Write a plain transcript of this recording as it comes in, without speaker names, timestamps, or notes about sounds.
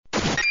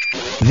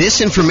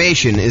This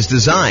information is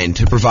designed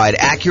to provide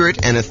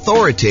accurate and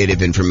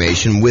authoritative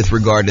information with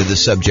regard to the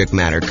subject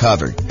matter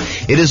covered.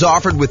 It is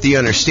offered with the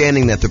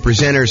understanding that the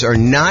presenters are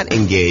not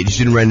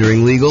engaged in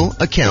rendering legal,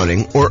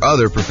 accounting, or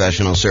other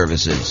professional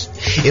services.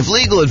 If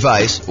legal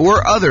advice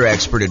or other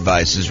expert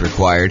advice is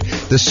required,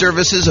 the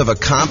services of a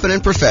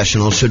competent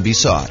professional should be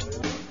sought.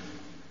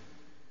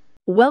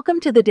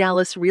 Welcome to the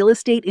Dallas Real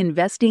Estate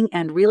Investing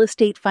and Real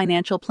Estate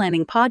Financial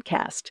Planning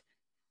Podcast.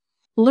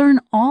 Learn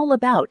all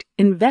about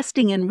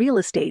investing in real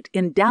estate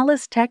in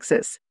Dallas,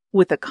 Texas,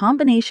 with a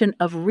combination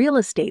of real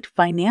estate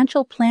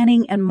financial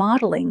planning and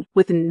modeling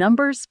with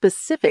numbers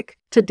specific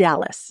to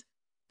Dallas,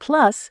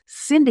 plus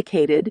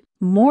syndicated,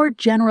 more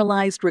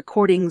generalized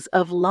recordings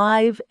of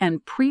live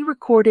and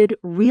pre-recorded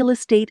real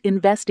estate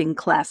investing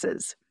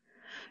classes.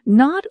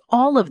 Not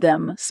all of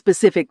them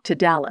specific to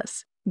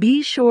Dallas.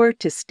 Be sure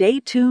to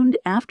stay tuned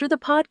after the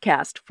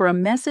podcast for a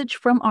message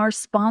from our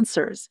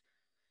sponsors.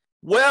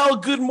 Well,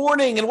 good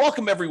morning and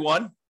welcome,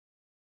 everyone.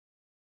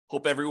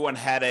 Hope everyone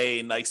had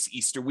a nice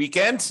Easter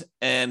weekend,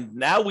 and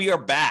now we are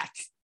back.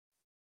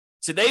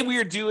 Today we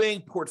are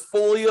doing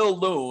Portfolio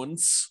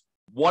Loans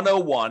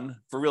 101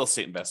 for real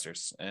estate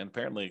investors, and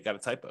apparently it got a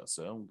typo,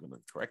 so I'm going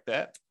to correct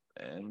that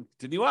and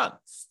continue on.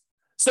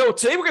 So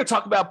today we're going to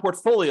talk about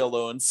portfolio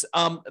loans.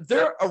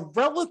 They're a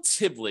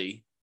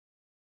relatively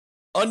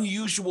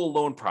unusual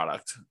loan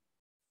product.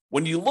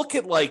 When you look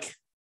at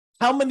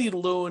how many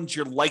loans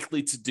you're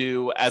likely to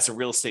do as a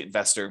real estate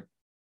investor,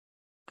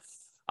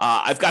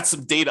 I've got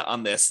some data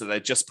on this that I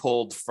just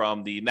pulled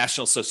from the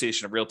National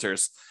Association of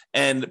Realtors,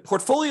 and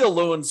portfolio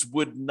loans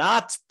would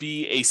not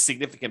be a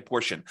significant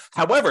portion.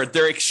 However,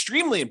 they're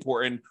extremely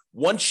important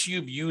once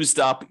you've used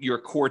up your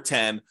core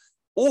 10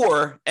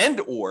 or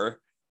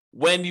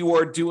when you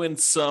are doing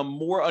some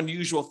more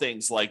unusual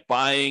things like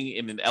buying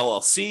in an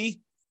LLC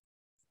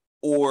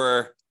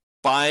or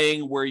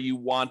buying where you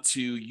want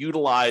to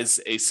utilize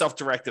a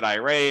self-directed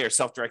IRA or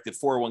self-directed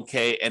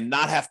 401k and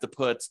not have to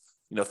put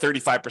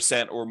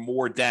 35% or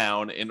more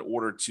down in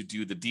order to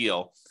do the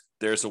deal.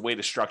 There's a way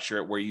to structure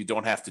it where you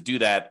don't have to do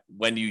that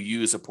when you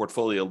use a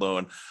portfolio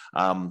loan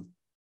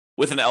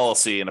with an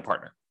LLC and a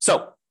partner.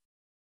 So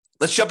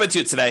let's jump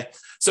into it today.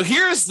 So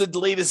here's the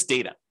latest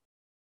data.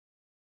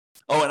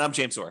 Oh, and I'm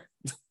James Orr,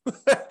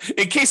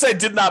 in case I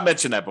did not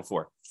mention that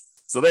before.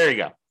 So there you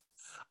go.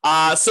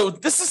 So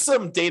this is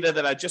some data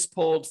that I just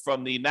pulled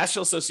from the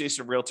National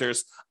Association of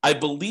Realtors. I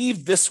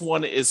believe this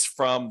one is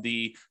from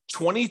the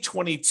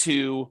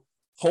 2022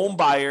 home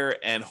buyer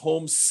and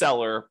home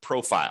seller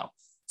profile.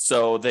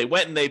 So they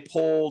went and they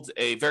pulled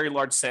a very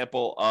large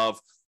sample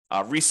of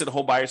recent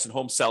home buyers and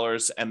home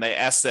sellers, and they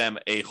asked them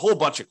a whole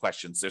bunch of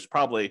questions. There's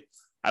probably,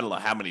 I don't know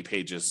how many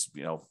pages,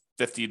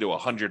 50 to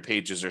 100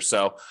 pages or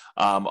so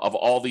of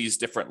all these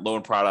different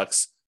loan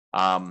products.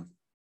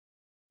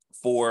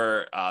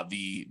 For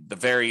the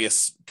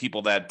various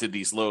people that did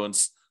these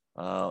loans.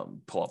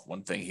 Pull up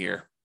one thing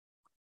here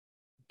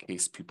in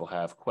case people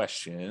have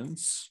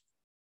questions.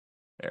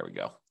 There we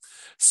go.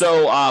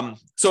 So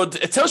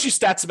it tells you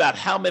stats about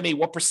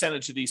what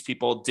percentage of these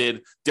people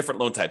did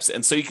different loan types.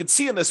 And so you can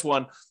see in this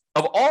one,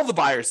 of all the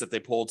buyers that they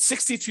pulled,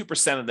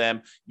 62% of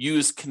them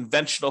use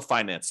conventional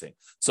financing.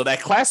 So that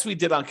class we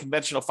did on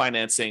conventional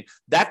financing,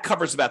 that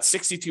covers about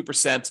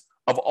 62%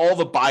 of all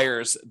the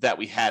buyers that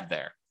we had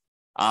there.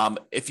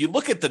 If you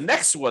look at the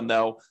next one,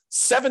 though,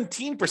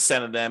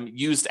 17% of them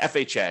used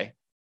FHA,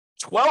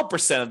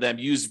 12% of them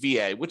used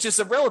VA, which is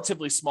a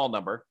relatively small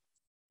number,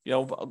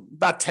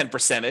 about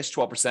 10%-ish,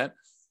 12%.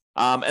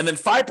 And then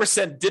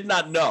 5% did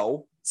not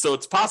know. So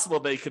it's possible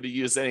they could have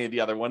used any of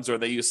the other ones or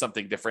they used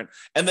something different.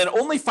 And then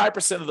only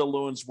 5% of the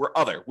loans were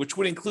other, which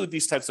would include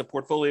these types of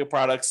portfolio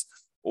products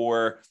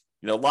or,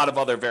 a lot of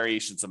other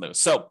variations on those.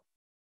 So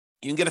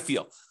you can get a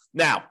feel.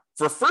 Now,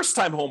 for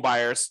first-time home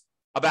buyers,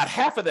 about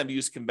half of them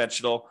used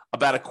conventional,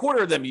 about a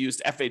quarter of them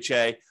used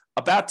FHA,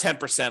 about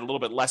 10%, a little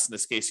bit less in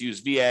this case,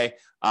 used VA,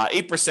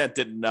 8%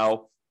 didn't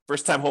know.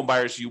 First-time home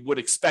buyers, you would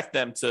expect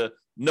them to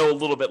know a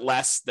little bit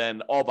less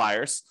than all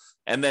buyers.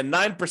 And then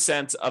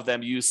 9% of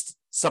them used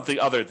something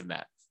other than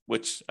that,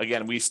 which,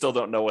 again, we still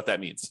don't know what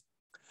that means.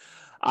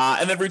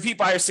 And then repeat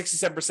buyers,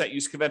 67%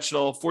 used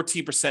conventional,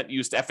 14%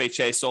 used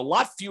FHA. So a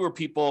lot fewer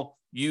people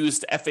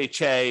used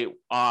FHA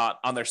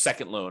on their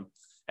second loan,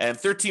 and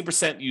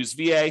 13% used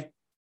VA.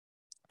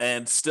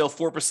 And still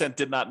 4%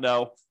 did not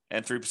know,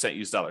 and 3%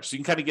 used others. So you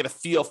can kind of get a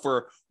feel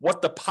for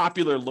what the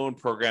popular loan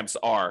programs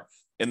are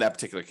in that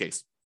particular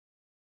case.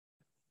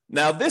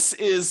 Now, this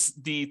is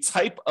the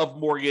type of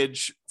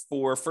mortgage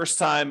for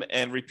first-time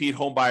and repeat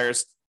home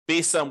buyers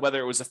based on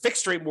whether it was a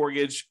fixed-rate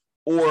mortgage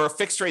or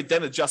fixed rate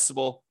then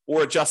adjustable,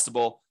 or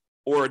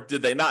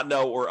did they not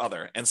know, or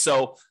other. And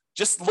so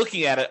just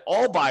looking at it,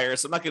 all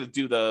buyers, I'm not going to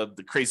do the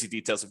crazy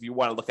details. If you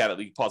want to look at it,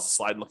 you can pause the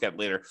slide and look at it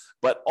later.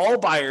 But all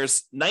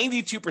buyers,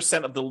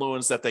 92% of the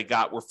loans that they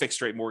got were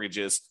fixed rate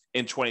mortgages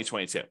in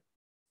 2022,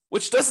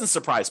 which doesn't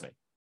surprise me.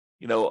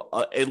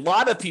 A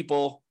lot of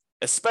people,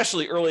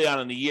 especially early on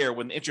in the year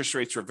when interest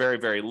rates were very,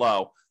 very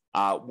low,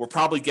 were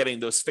probably getting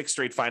those fixed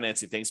rate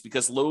financing things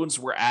because loans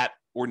were at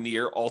or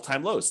near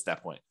all-time lows at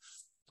that point.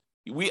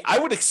 I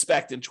would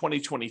expect in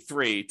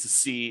 2023 to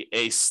see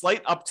a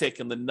slight uptick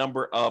in the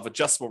number of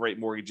adjustable rate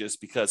mortgages,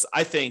 because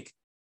I think,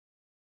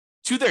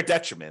 to their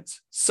detriment,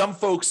 some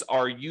folks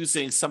are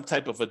using some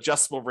type of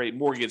adjustable rate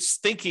mortgage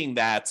thinking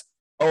that,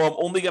 oh, I'm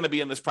only going to be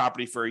in this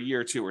property for a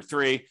year or two or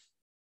three,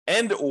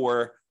 and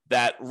or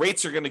that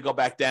rates are going to go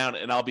back down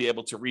and I'll be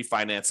able to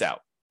refinance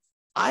out.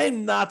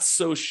 I'm not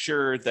so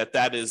sure that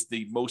that is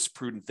the most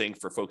prudent thing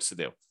for folks to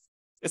do.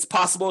 It's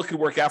possible it could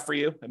work out for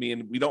you. I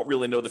mean, we don't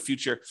really know the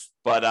future,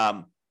 but I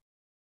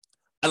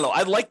don't know.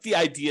 I like the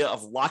idea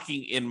of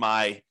locking in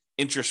my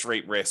interest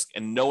rate risk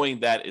and knowing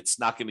that it's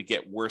not going to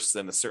get worse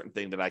than a certain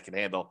thing that I can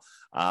handle.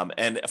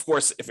 And of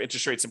course, if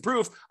interest rates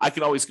improve, I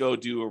can always go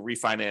do a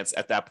refinance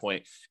at that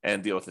point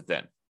and deal with it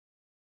then.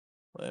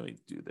 Let me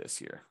do this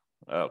here.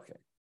 Okay.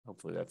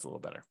 Hopefully that's a little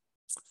better.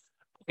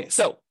 Okay.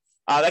 So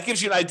that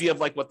gives you an idea of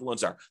like what the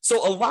loans are.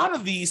 So a lot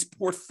of these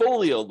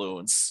portfolio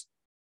loans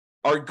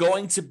are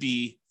going to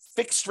be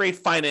fixed rate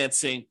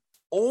financing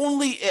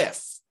only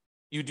if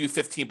you do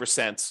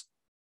 15%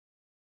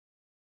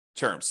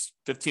 terms,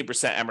 15%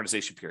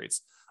 amortization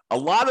periods. A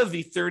lot of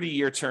the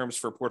 30-year terms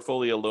for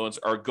portfolio loans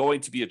are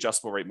going to be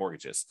adjustable rate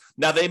mortgages.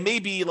 Now, they may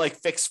be like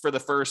fixed for the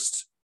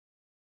first,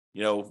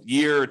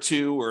 year or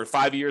 2 or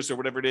 5 years or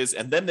whatever it is,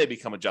 and then they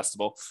become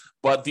adjustable.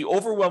 But the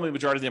overwhelming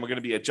majority of them are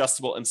going to be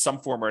adjustable in some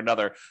form or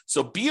another.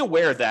 So be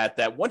aware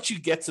that once you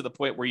get to the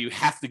point where you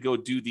have to go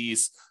do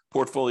these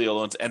portfolio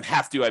loans, and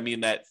have to, I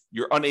mean that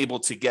you're unable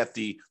to get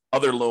the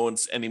other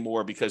loans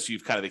anymore because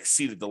you've kind of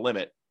exceeded the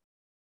limit,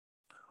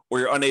 or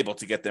you're unable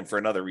to get them for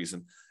another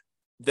reason,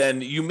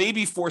 then you may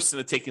be forced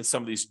into taking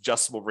some of these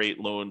adjustable rate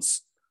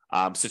loans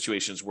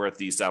situations where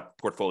these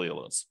portfolio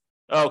loans.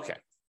 Okay.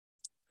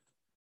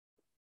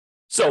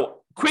 So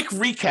quick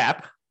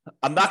recap.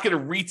 I'm not going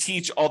to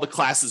reteach all the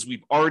classes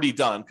we've already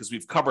done because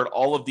we've covered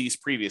all of these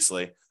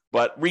previously,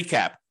 but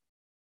recap.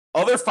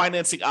 Other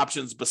financing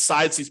options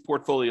besides these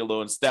portfolio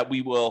loans that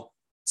we will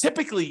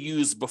typically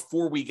use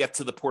before we get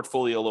to the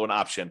portfolio loan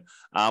option,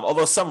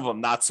 although some of them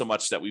not so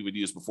much that we would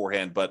use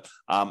beforehand, but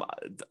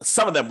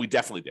some of them we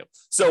definitely do.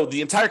 So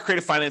the entire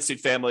creative financing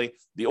family,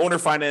 the owner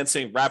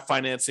financing, wrap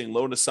financing,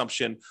 loan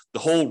assumption, the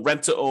whole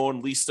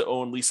rent-to-own, lease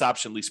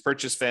option, lease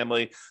purchase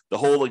family, the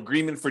whole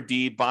agreement for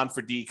deed, bond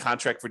for deed,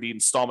 contract for deed,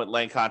 installment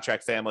land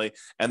contract family,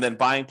 and then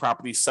buying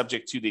properties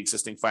subject to the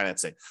existing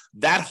financing.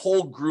 That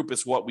whole group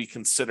is what we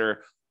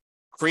consider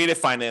creative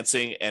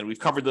financing, and we've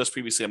covered those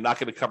previously. I'm not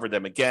going to cover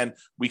them again.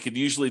 We could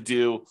usually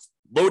do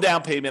low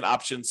down payment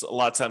options a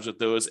lot of times with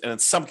those, and in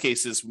some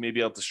cases, we may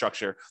be able to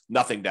structure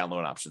nothing down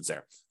loan options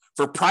there.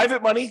 For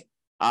private money,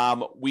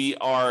 we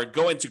are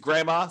going to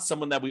grandma,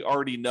 someone that we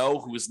already know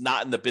who is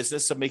not in the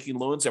business of making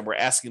loans, and we're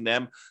asking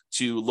them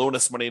to loan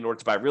us money in order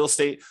to buy real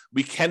estate.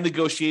 We can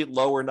negotiate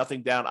low or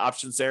nothing down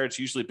options there. It's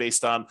usually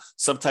based on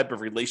some type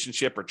of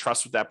relationship or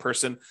trust with that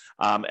person,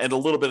 and a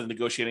little bit of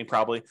negotiating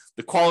probably.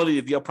 The quality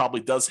of the deal probably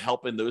does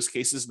help in those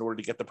cases in order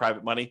to get the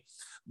private money.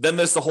 Then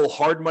there's the whole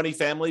hard money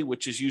family,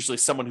 which is usually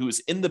someone who is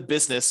in the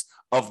business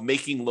of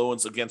making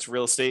loans against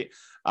real estate.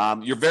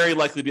 You're very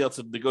likely to be able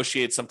to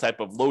negotiate some type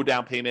of low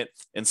down payment.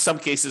 In some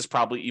cases,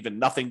 probably even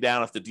nothing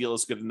down if the deal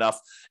is good enough.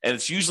 And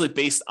it's usually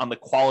based on the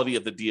quality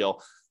of the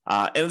deal.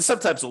 And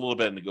sometimes a little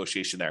bit of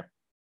negotiation there.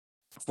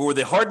 For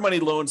the hard money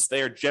loans,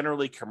 they are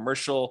generally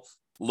commercial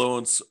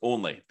loans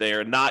only. They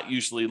are not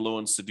usually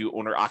loans to do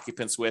owner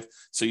occupants with.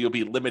 So you'll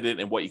be limited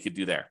in what you could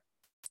do there.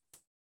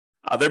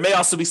 There may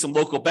also be some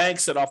local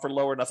banks that offer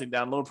lower nothing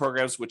down loan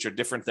programs, which are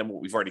different than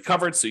what we've already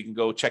covered. So you can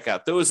go check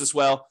out those as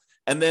well.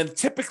 And then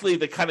typically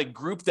the kind of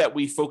group that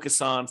we focus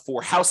on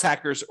for house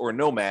hackers or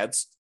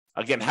nomads,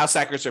 again, house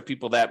hackers are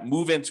people that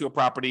move into a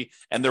property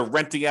and they're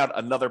renting out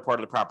another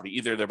part of the property.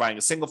 Either they're buying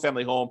a single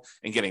family home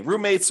and getting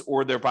roommates,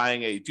 or they're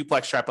buying a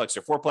duplex, triplex,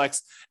 or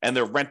fourplex, and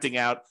they're renting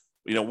out,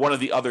 one of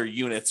the other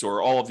units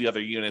or all of the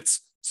other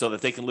units so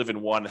that they can live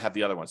in one and have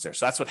the other ones there.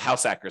 So that's what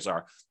house hackers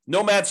are.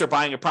 Nomads are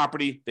buying a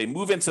property. They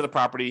move into the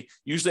property,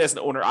 usually as an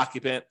owner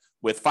occupant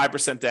with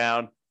 5%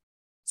 down,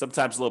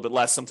 sometimes a little bit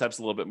less, sometimes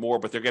a little bit more,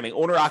 but they're getting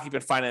owner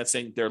occupant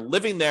financing. They're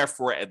living there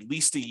for at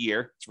least a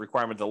year. It's a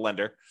requirement of the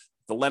lender.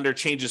 If the lender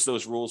changes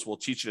those rules, we'll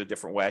teach it a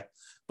different way,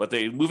 but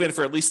they move in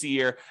for at least a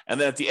year. And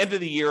then at the end of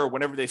the year, or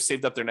whenever they've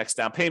saved up their next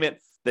down payment,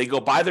 they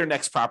go buy their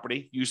next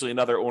property, usually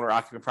another owner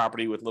occupant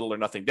property with little or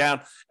nothing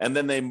down. And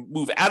then they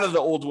move out of the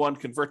old one,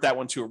 convert that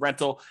one to a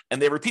rental,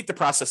 and they repeat the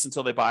process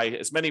until they buy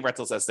as many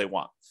rentals as they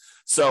want.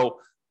 So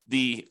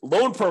the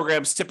loan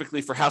programs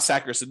typically for house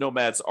hackers and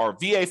nomads are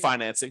VA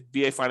financing.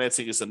 VA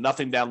financing is a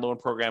nothing down loan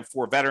program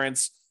for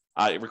veterans.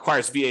 It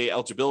requires VA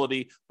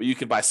eligibility, but you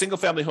can buy single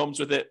family homes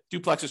with it,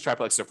 duplexes,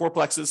 triplexes, or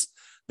fourplexes.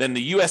 Then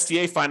the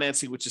USDA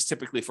financing, which is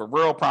typically for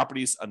rural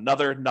properties,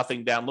 another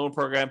nothing down loan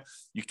program.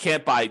 You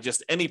can't buy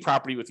just any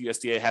property with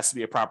USDA. It has to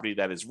be a property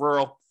that is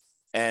rural,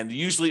 and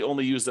usually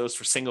only use those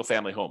for single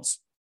family homes.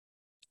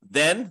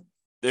 Then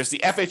there's the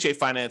FHA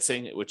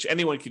financing, which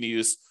anyone can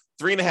use.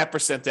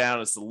 3.5%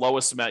 down is the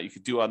lowest amount you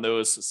could do on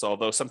those. So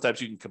although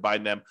sometimes you can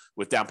combine them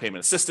with down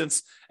payment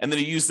assistance, and then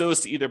you use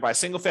those to either buy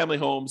single family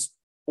homes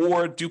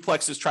or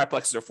duplexes,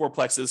 triplexes, or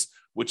fourplexes,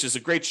 which is a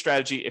great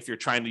strategy if you're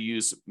trying to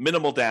use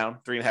minimal down,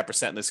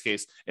 3.5% in this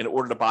case, in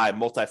order to buy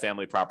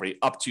multifamily property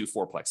up to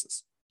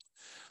fourplexes.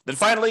 Then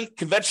finally,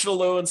 conventional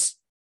loans,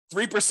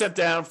 3%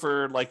 down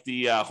for like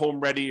the Home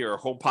Ready or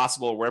Home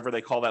Possible, or whatever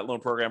they call that loan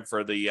program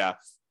for the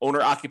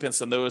owner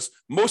occupants on those.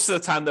 Most of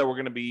the time, though, we're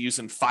going to be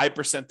using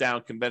 5%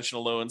 down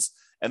conventional loans.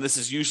 And this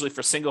is usually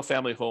for single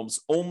family homes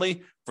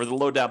only. For the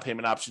low down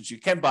payment options, you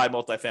can buy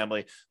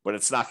multifamily, but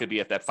it's not going to be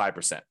at that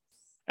 5%.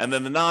 And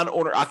then the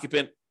non-owner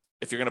occupant,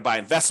 if you're going to buy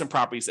investment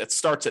properties, it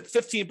starts at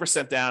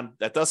 15% down.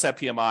 That does have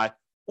PMI,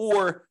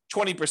 or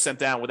 20%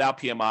 down without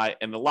PMI.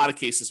 And in a lot of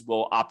cases,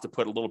 we'll opt to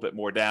put a little bit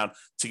more down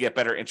to get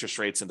better interest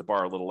rates and to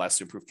borrow a little less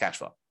to improve cash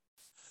flow.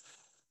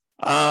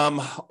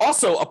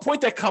 Also, a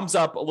point that comes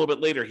up a little bit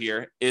later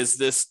here is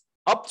this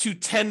up to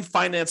 10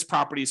 finance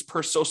properties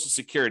per Social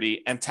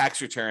Security and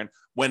tax return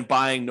when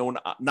buying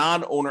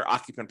non-owner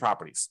occupant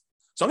properties.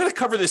 So I'm going to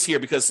cover this here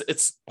because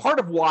it's part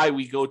of why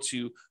we go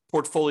to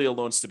portfolio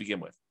loans to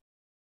begin with.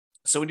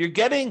 So when you're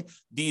getting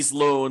these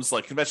loans,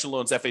 like conventional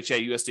loans,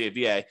 FHA, USDA,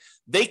 VA,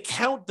 they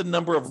count the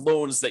number of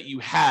loans that you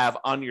have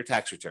on your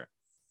tax return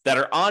that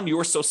are on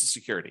your Social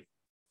Security.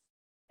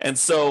 And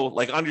so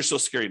like on your Social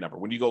Security number,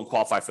 when you go and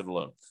qualify for the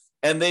loan.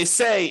 And they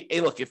say, hey,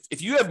 look,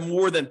 if you have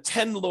more than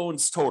 10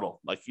 loans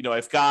total, like,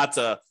 I've got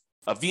a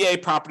VA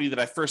property that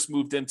I first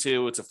moved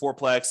into. It's a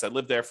fourplex. I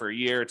lived there for a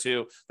year or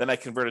two. Then I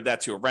converted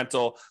that to a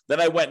rental. Then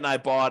I went and I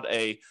bought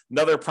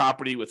another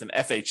property with an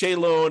FHA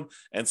loan.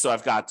 And so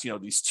I've got,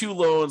 these two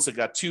loans. I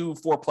got two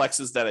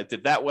fourplexes that I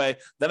did that way.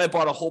 Then I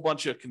bought a whole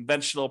bunch of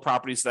conventional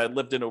properties that I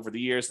lived in over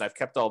the years, and I've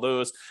kept all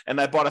those. And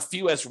I bought a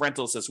few as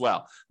rentals as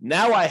well.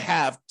 Now I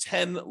have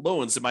 10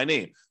 loans in my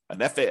name.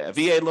 A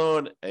VA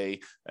loan, a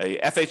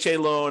FHA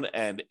loan,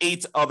 and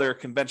 8 other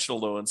conventional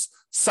loans,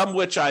 some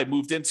which I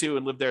moved into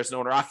and lived there as an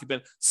owner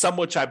occupant, some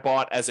which I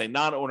bought as a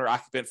non-owner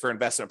occupant for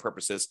investment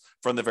purposes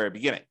from the very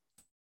beginning.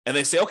 And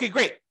they say, okay,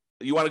 great.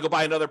 You want to go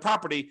buy another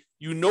property.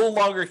 You no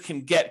longer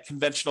can get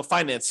conventional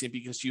financing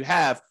because you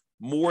have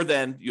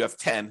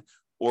 10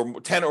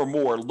 or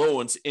more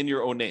loans in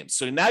your own name.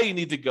 So now you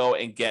need to go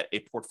and get a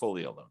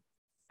portfolio loan.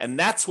 And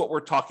that's what we're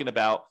talking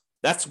about.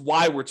 That's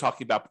why we're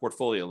talking about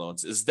portfolio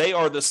loans, is they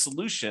are the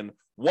solution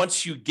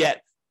once you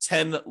get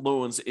 10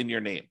 loans in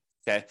your name,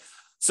 okay?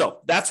 So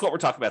that's what we're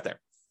talking about there.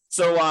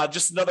 So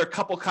just another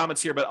couple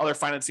comments here about other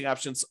financing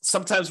options.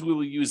 Sometimes we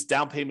will use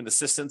down payment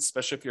assistance,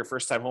 especially if you're a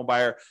first-time home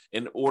buyer,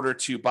 in order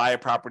to buy a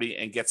property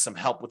and get some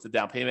help with the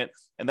down payment.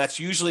 And that's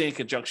usually in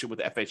conjunction with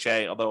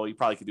FHA, although you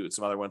probably could do it with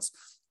some other ones.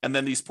 And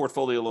then these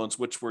portfolio loans,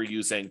 which we're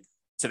using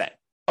today.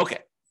 Okay,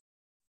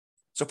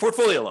 so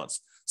portfolio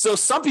loans. So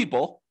some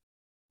people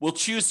will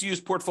choose to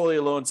use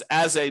portfolio loans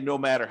as a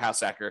nomad or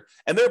house hacker,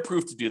 and they're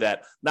approved to do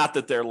that. Not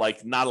that they're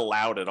like not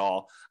allowed at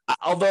all.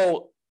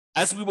 Although,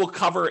 as we will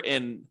cover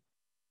in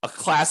a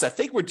class I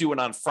think we're doing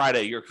on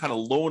Friday, your kind of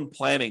loan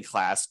planning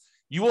class,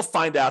 you will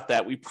find out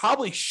that we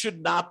probably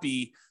should not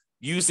be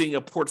using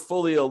a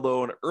portfolio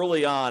loan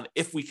early on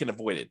if we can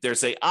avoid it.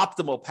 There's an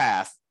optimal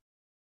path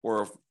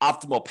or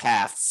optimal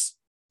paths,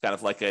 kind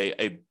of like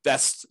a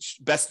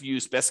best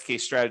use, best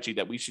case strategy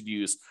that we should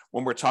use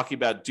when we're talking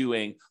about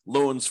doing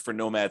loans for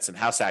nomads and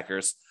house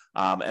hackers.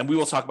 And we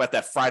will talk about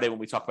that Friday when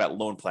we talk about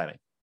loan planning.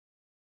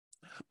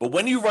 But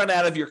when you run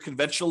out of your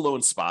conventional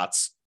loan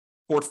spots,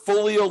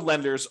 portfolio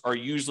lenders are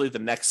usually the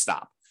next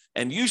stop.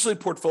 And usually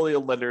portfolio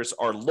lenders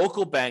are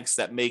local banks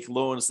that make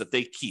loans that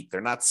they keep. They're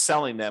not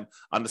selling them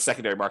on the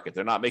secondary market.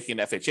 They're not making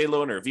an FHA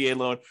loan or a VA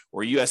loan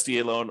or a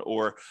USDA loan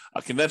or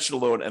a conventional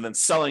loan and then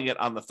selling it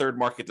on the third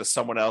market to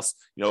someone else,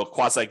 a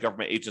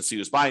quasi-government agency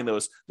who's buying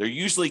those. They're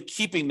usually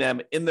keeping them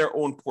in their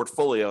own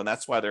portfolio, and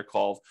that's why they're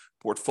called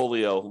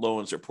portfolio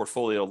loans or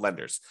portfolio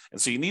lenders. And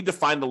so you need to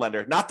find the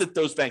lender. Not that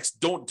those banks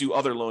don't do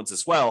other loans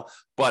as well,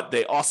 but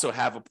they also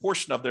have a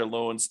portion of their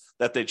loans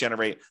that they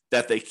generate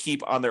that they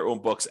keep on their own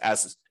books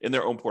as in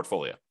their own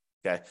portfolio.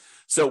 Okay.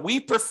 So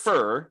we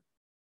prefer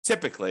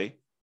typically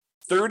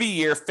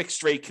 30-year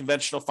fixed rate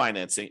conventional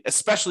financing,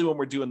 especially when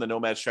we're doing the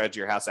nomad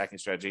strategy or house hacking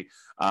strategy.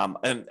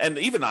 And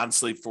even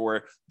honestly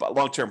for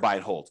long-term buy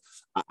and hold.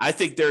 I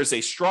think there's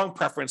a strong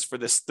preference for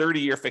this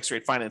 30-year fixed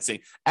rate financing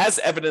as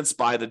evidenced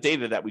by the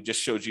data that we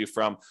just showed you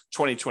from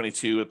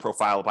 2022 with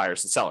profile of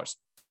buyers and sellers.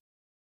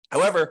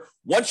 However,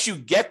 once you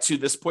get to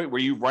this point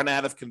where you run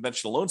out of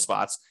conventional loan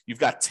spots, you've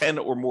got 10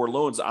 or more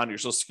loans on your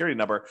Social Security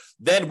number,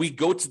 then we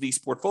go to these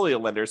portfolio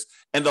lenders.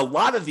 And a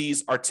lot of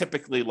these are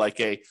typically like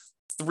a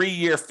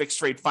 3-year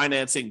fixed rate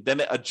financing,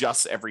 then it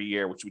adjusts every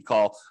year, which we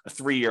call a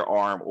 3-year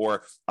ARM,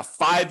 or a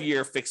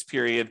 5-year fixed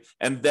period,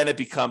 and then it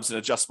becomes an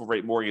adjustable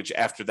rate mortgage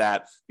after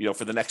that,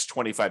 for the next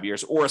 25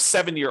 years, or a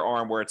 7-year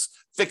ARM where it's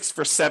fixed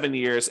for 7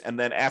 years, and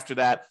then after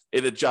that,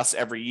 it adjusts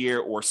every year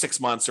or 6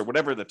 months or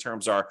whatever the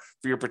terms are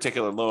for your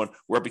particular loan,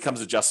 where it becomes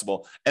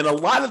adjustable. And a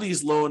lot of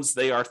these loans,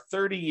 they are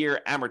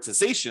 30-year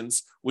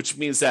amortizations which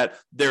means that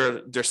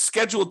they're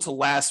scheduled to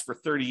last for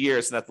 30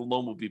 years and that the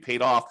loan will be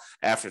paid off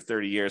after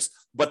 30 years.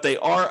 But they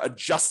are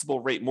adjustable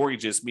rate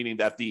mortgages, meaning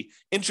that the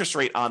interest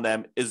rate on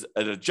them is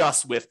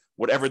adjust with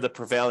whatever the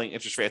prevailing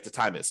interest rate at the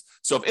time is.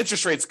 So if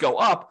interest rates go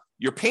up,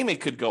 your payment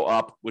could go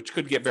up, which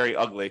could get very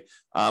ugly.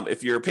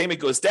 If your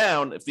payment goes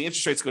down, if the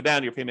interest rates go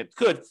down, your payment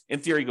could, in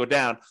theory, go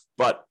down.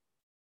 But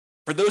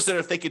for those that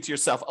are thinking to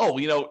yourself, oh,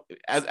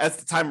 at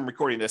the time I'm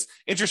recording this,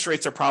 interest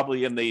rates are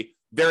probably in the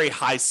very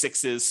high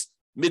sixes,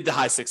 mid to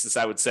high sixes,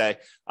 I would say,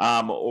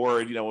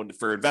 or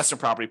for investment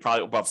property,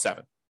 probably above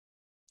 7.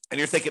 And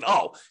you're thinking,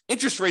 oh,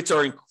 interest rates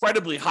are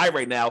incredibly high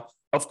right now.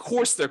 Of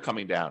course they're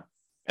coming down.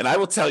 And I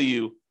will tell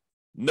you,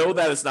 no,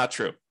 that is not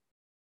true.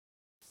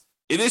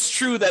 It is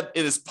true that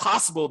it is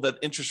possible that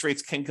interest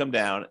rates can come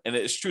down, and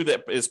it is true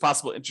that it is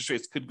possible interest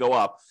rates could go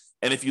up.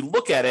 And if you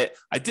look at it,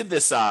 I did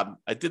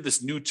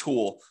this new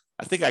tool.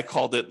 I think I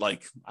called it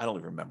I don't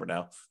even remember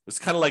now. It was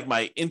kind of like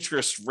my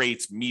interest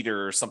rates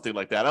meter or something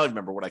like that. I don't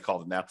remember what I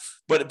called it now.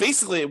 But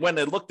basically, when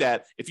I looked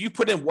at, if you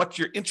put in what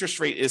your interest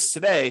rate is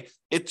today,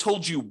 it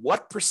told you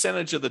what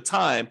percentage of the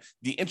time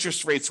the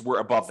interest rates were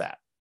above that.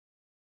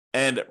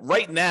 And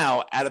right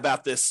now, at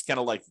about this kind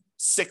of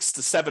 6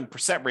 to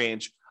 7%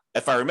 range,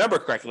 if I remember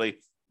correctly,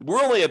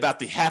 we're only about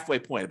the halfway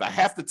point. About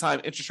half the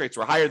time interest rates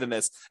were higher than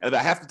this, and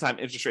about half the time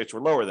interest rates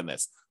were lower than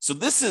this. So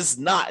this is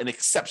not an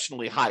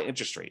exceptionally high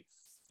interest rate.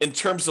 In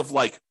terms of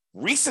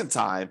recent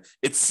time,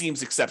 it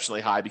seems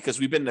exceptionally high because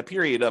we've been in a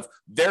period of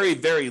very,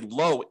 very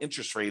low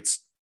interest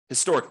rates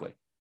historically.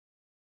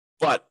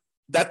 But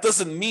that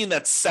doesn't mean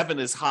that 7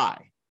 is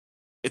high.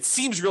 It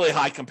seems really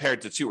high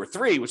compared to 2 or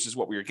 3, which is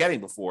what we were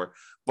getting before,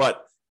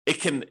 but it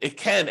can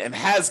and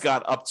has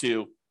got up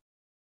to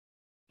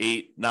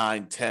 8,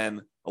 9,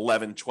 10,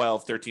 11,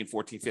 12, 13,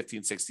 14,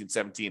 15, 16,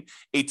 17,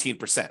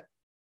 18%.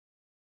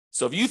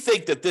 So if you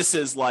think that this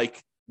is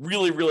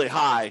really, really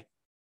high,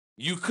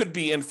 you could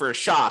be in for a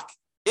shock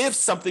if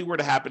something were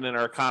to happen in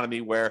our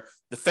economy where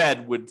the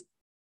Fed would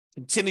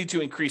continue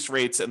to increase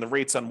rates and the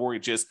rates on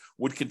mortgages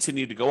would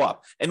continue to go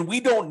up. And we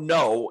don't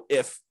know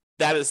if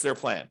that is their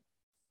plan.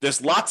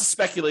 There's lots of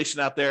speculation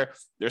out there.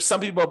 There's some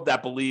people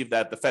that believe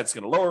that the Fed's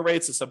going to lower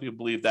rates, and some people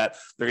believe that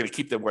they're going to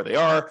keep them where they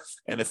are.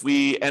 And if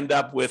we end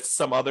up with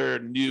some other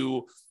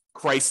new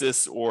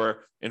crisis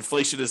or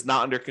inflation is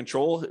not under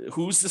control,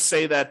 who's to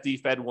say that the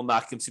Fed will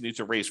not continue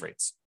to raise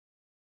rates?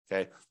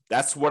 Okay,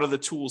 that's one of the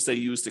tools they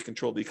use to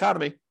control the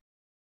economy.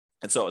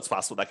 And so it's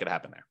possible that could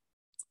happen there.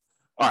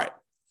 All right.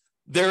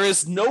 There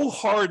is no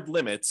hard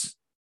limit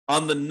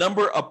on the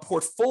number of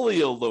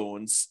portfolio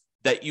loans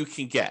that you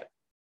can get,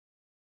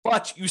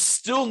 but you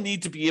still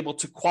need to be able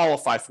to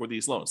qualify for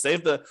these loans. They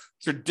have the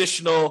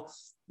traditional,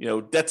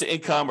 debt to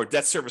income or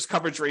debt service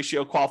coverage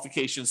ratio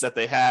qualifications that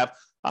they have.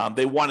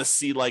 They want to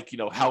see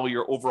how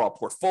your overall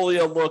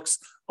portfolio looks.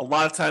 A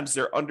lot of times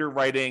their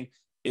underwriting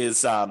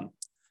is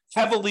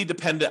heavily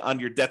dependent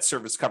on your debt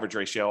service coverage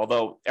ratio,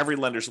 although every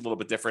lender is a little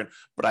bit different,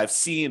 but I've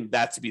seen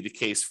that to be the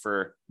case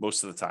for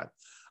most of the time.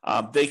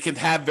 They can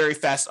have very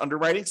fast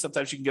underwriting.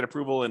 Sometimes you can get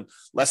approval in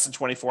less than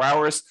 24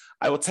 hours.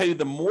 I will tell you,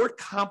 the more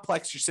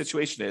complex your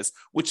situation is,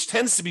 which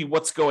tends to be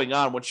what's going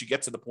on once you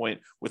get to the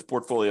point with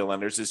portfolio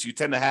lenders, is you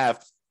tend to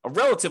have a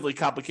relatively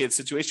complicated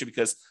situation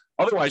because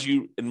otherwise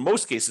you, in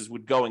most cases,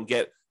 would go and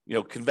get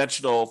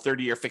conventional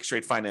 30-year fixed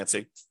rate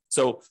financing.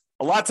 So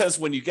a lot of times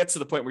when you get to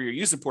the point where you're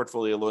using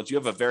portfolio loans, you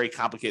have a very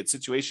complicated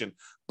situation.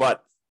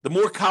 But the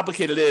more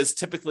complicated it is,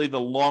 typically the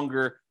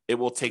longer it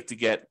will take to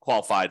get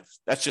qualified.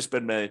 That's just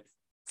been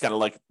kind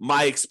of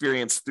my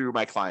experience through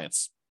my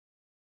clients.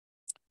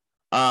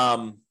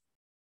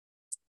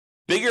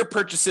 Bigger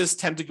purchases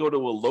tend to go to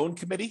a loan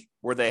committee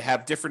where they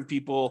have different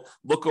people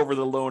look over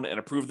the loan and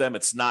approve them.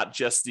 It's not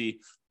just the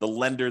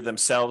lender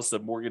themselves, the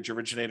mortgage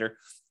originator.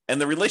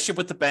 And the relationship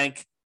with the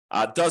bank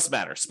does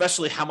matter,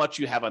 especially how much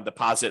you have on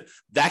deposit.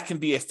 That can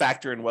be a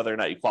factor in whether or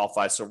not you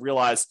qualify. So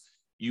realize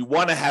you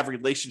want to have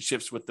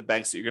relationships with the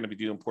banks that you're going to be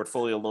doing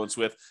portfolio loans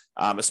with,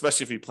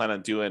 especially if you plan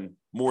on doing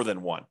more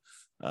than one.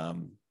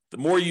 The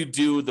more you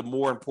do, the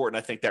more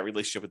important I think that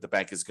relationship with the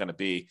bank is going to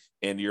be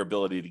in your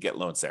ability to get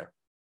loans there.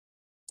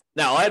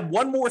 Now, I'll add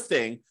one more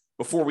thing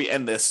before we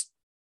end this,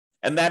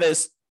 and that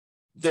is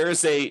there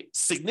is a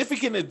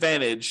significant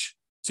advantage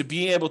to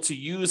being able to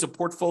use a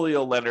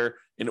portfolio lender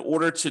in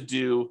order to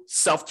do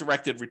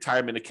self-directed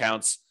retirement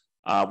accounts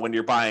when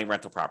you're buying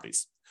rental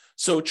properties.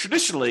 So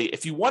traditionally,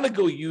 if you want to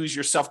go use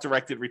your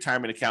self-directed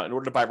retirement account in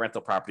order to buy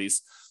rental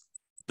properties,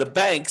 the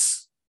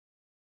banks,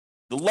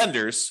 the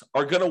lenders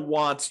are going to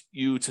want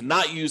you to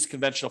not use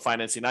conventional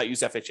financing, not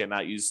use FHA,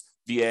 not use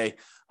VA,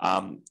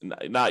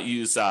 not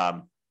use,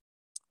 I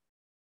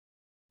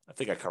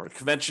think I covered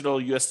conventional,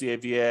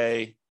 USDA,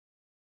 VA,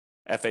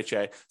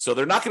 FHA. So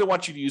they're not going to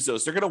want you to use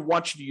those. They're going to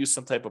want you to use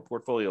some type of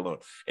portfolio loan.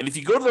 And if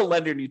you go to the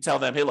lender and you tell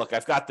them, hey, look,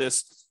 I've got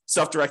this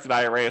self-directed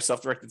IRA or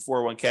self-directed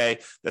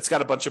 401k that's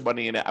got a bunch of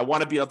money in it. I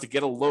want to be able to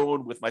get a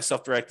loan with my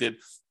self-directed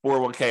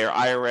 401k or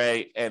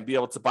IRA and be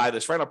able to buy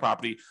this rental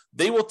property.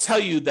 They will tell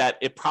you that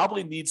it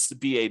probably needs to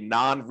be a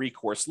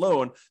non-recourse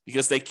loan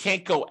because they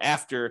can't go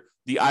after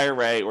the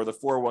IRA or the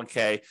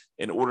 401k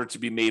in order to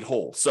be made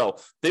whole. So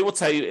they will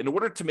tell you, in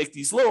order to make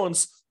these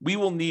loans, we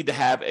will need to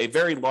have a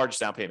very large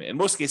down payment. In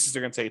most cases,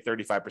 they're going to take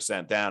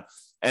 35% down.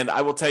 And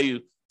I will tell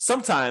you,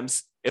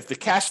 sometimes if the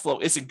cash flow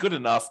isn't good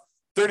enough,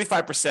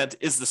 35%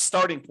 is the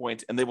starting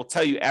point, and they will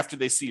tell you after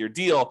they see your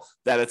deal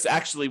that it's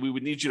actually, we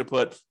would need you to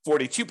put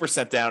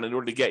 42% down in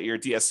order to get your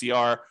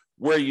DSCR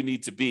where you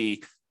need to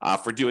be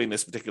for doing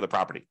this particular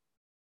property.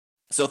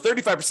 So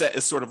 35%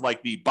 is sort of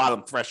like the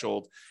bottom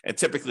threshold, and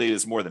typically it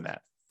is more than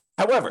that.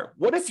 However,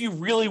 what if you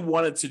really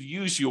wanted to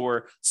use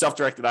your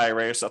self-directed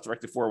IRA or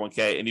self-directed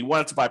 401k and you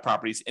wanted to buy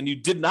properties and you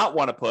did not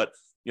want to put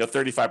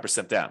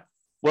 35% down?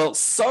 Well,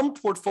 some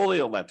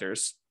portfolio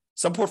lenders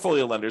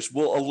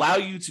will allow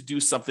you to do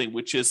something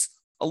which is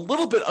a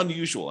little bit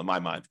unusual in my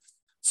mind.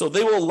 So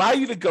they will allow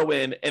you to go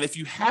in, and if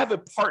you have a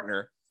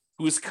partner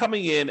who is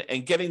coming in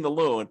and getting the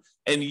loan,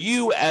 and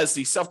you as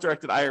the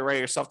self-directed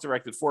IRA or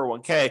self-directed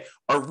 401k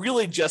are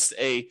really just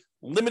a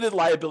limited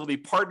liability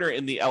partner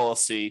in the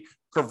LLC,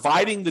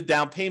 providing the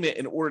down payment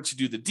in order to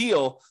do the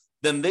deal,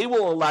 then they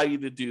will allow you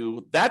to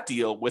do that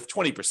deal with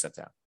 20%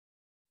 down.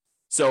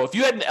 So if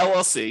you had an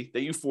LLC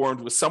that you formed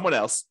with someone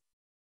else,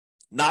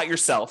 not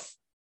yourself,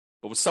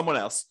 but with someone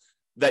else,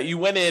 that you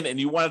went in and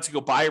you wanted to go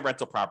buy a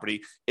rental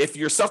property, if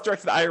your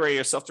self-directed IRA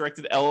or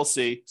self-directed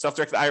LLC,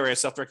 self-directed IRA or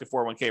self-directed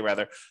 401k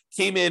rather,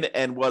 came in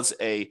and was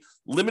a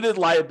limited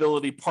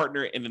liability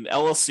partner in an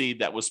LLC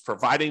that was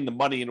providing the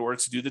money in order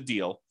to do the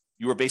deal,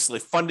 you were basically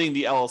funding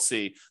the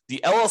LLC.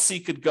 The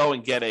LLC could go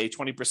and get a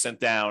 20%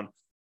 down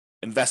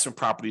investment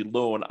property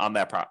loan on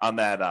the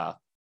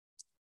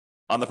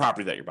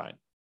property that you're buying.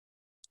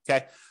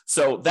 Okay,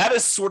 so that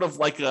is sort of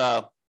like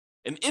an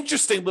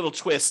interesting little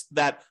twist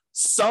that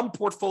some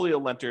portfolio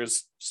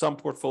lenders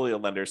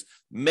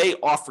may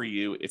offer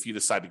you if you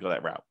decide to go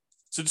that route.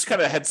 So just kind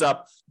of a heads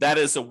up, that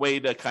is a way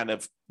to kind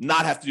of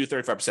not have to do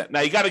 35%.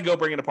 Now you got to go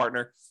bring in a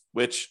partner,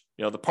 which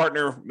the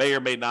partner may or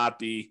may not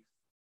be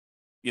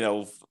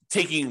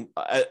taking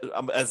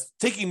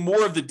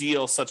more of the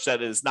deal such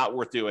that it is not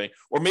worth doing,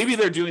 or maybe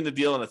they're doing the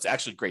deal and it's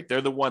actually great.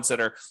 They're the ones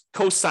that are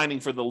co-signing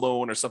for the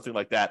loan or something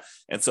like that,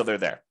 and so they're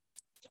there.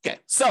 Okay,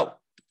 so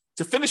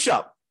to finish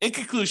up, in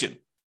conclusion,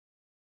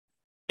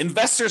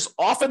 investors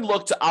often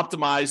look to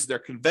optimize their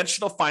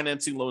conventional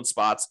financing loan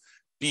spots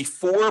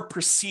before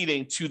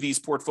proceeding to these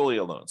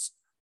portfolio loans.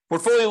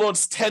 Portfolio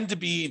loans tend to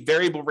be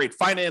variable rate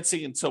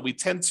financing, and so we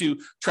tend to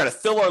try to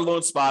fill our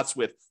loan spots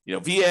with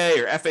VA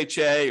or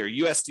FHA or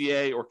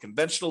USDA or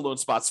conventional loan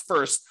spots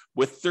first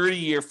with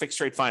 30-year fixed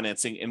rate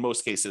financing in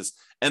most cases.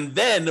 And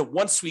then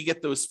once we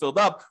get those filled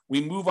up,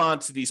 we move on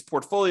to these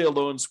portfolio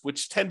loans,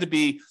 which tend to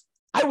be,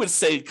 I would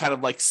say, kind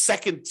of like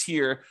second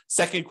tier,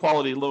 second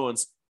quality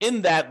loans,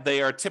 in that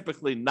they are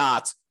typically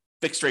not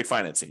fixed rate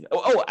financing.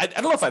 I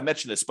don't know if I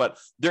mentioned this, but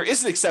there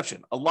is an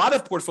exception. A lot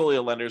of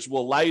portfolio lenders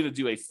will allow you to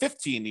do a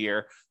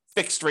 15-year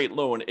fixed rate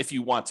loan if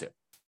you want to.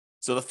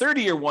 So the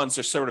 30-year ones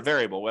are sort of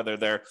variable, whether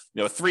they're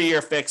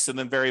 3-year fixed and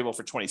then variable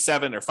for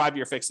 27, or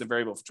 5-year fixed and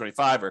variable for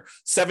 25, or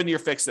 7-year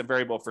fixed and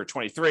variable for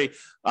 23.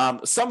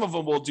 Some of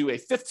them will do a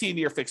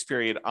 15-year fixed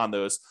period on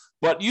those,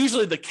 but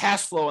usually the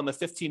cash flow on the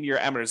 15-year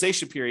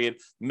amortization period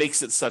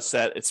makes it such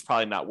that it's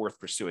probably not worth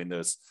pursuing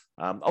those.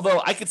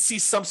 Although I could see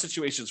some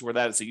situations where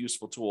that is a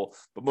useful tool,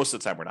 but most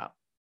of the time we're not.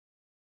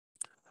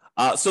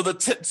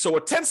 So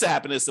what tends to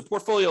happen is the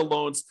portfolio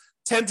loans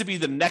tend to be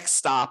the next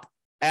stop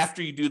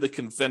after you do the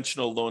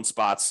conventional loan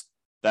spots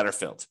that are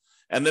filled.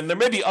 And then there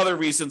may be other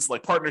reasons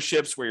like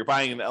partnerships where you're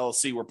buying an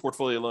LLC where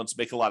portfolio loans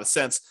make a lot of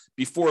sense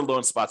before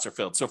loan spots are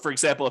filled. So for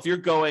example, if you're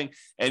going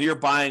and you're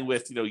buying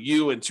with,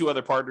 you and 2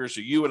 other partners,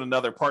 or you and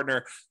another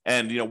partner,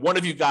 and, one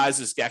of you guys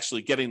is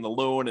actually getting the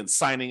loan and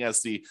signing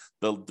as the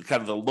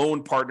kind of the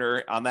loan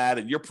partner on that,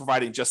 and you're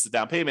providing just the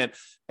down payment,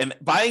 and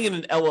buying in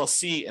an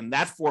LLC in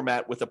that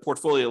format with a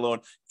portfolio loan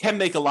can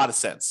make a lot of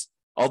sense.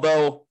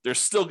 Although there's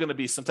still going to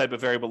be some type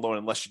of variable loan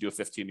unless you do a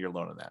 15-year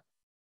loan on that.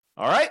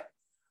 All right.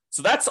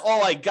 So that's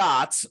all I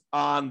got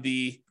on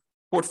the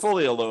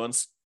portfolio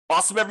loans.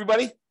 Awesome,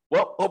 everybody.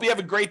 Well, hope you have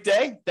a great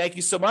day. Thank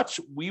you so much.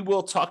 We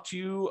will talk to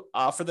you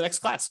for the next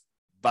class.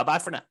 Bye-bye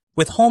for now.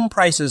 With home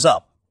prices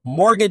up,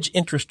 mortgage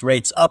interest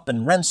rates up,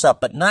 and rents up,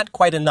 but not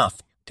quite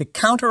enough to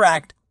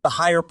counteract the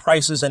higher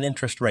prices and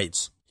interest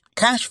rates,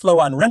 cash flow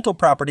on rental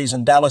properties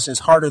in Dallas is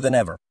harder than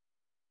ever.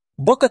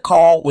 Book a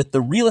call with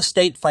the Real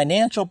Estate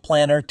Financial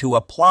Planner to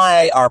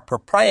apply our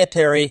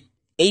proprietary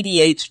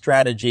 88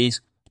 strategies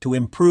to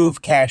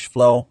improve cash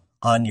flow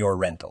on your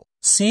rental.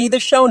 See the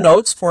show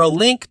notes for a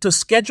link to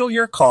schedule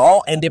your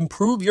call and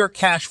improve your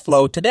cash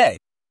flow today.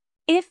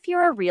 If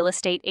you're a real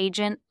estate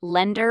agent,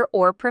 lender,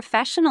 or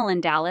professional in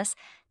Dallas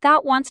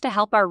that wants to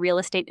help our real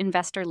estate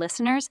investor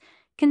listeners,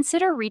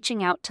 consider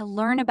reaching out to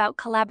learn about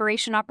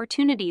collaboration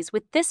opportunities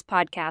with this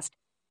podcast.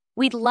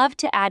 We'd love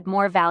to add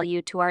more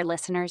value to our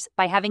listeners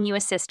by having you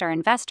assist our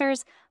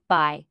investors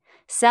buy,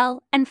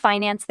 sell, and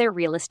finance their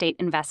real estate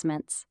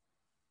investments.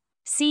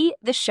 See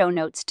the show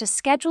notes to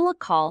schedule a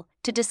call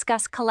to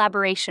discuss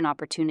collaboration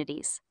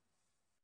opportunities.